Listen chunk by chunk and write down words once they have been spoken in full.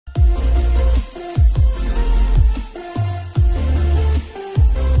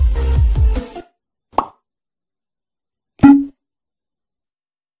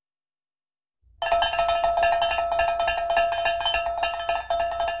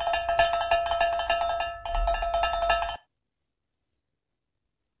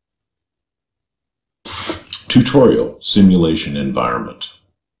Tutorial Simulation Environment.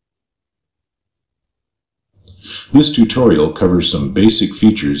 This tutorial covers some basic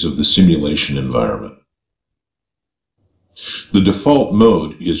features of the simulation environment. The default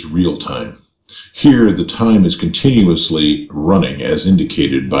mode is real-time. Here, the time is continuously running as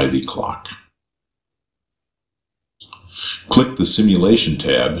indicated by the clock. Click the Simulation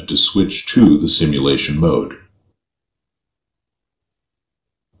tab to switch to the simulation mode.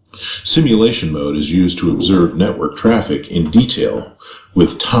 Simulation mode is used to observe network traffic in detail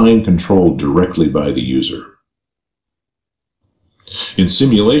with time controlled directly by the user. In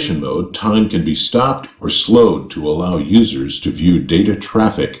simulation mode, time can be stopped or slowed to allow users to view data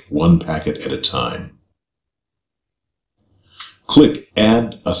traffic one packet at a time. Click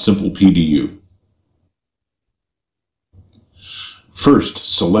Add a simple PDU. First,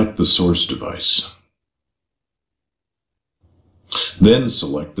 select the source device. Then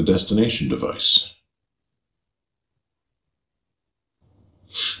select the destination device.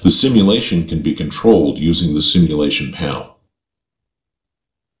 The simulation can be controlled using the simulation panel.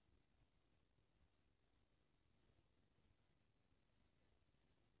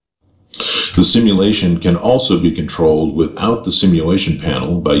 The simulation can also be controlled without the simulation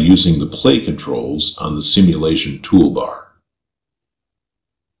panel by using the play controls on the simulation toolbar.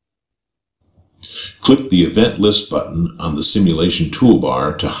 Click the Event List button on the simulation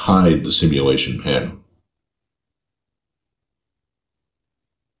toolbar to hide the simulation panel.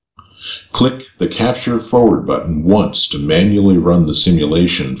 Click the Capture Forward button once to manually run the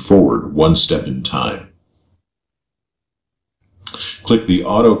simulation forward one step in time. Click the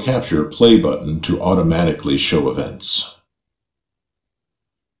Auto Capture Play button to automatically show events.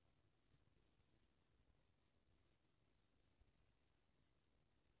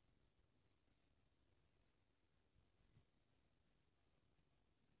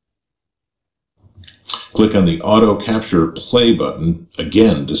 Click on the Auto Capture Play button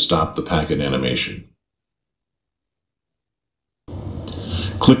again to stop the packet animation.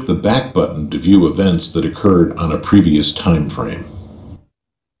 Click the Back button to view events that occurred on a previous time frame.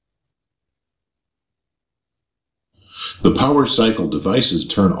 The power cycle devices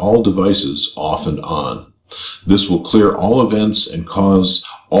turn all devices off and on. This will clear all events and cause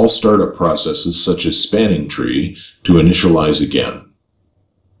all startup processes such as spanning tree to initialize again.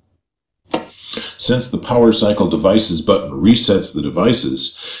 Since the Power Cycle Devices button resets the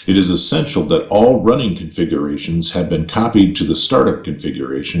devices, it is essential that all running configurations have been copied to the startup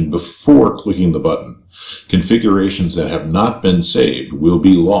configuration before clicking the button. Configurations that have not been saved will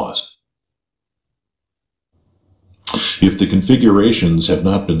be lost. If the configurations have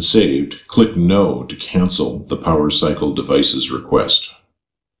not been saved, click No to cancel the Power Cycle Devices request.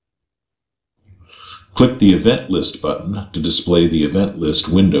 Click the Event List button to display the Event List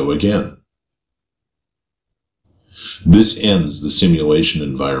window again. This ends the simulation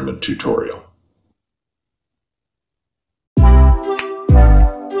environment tutorial.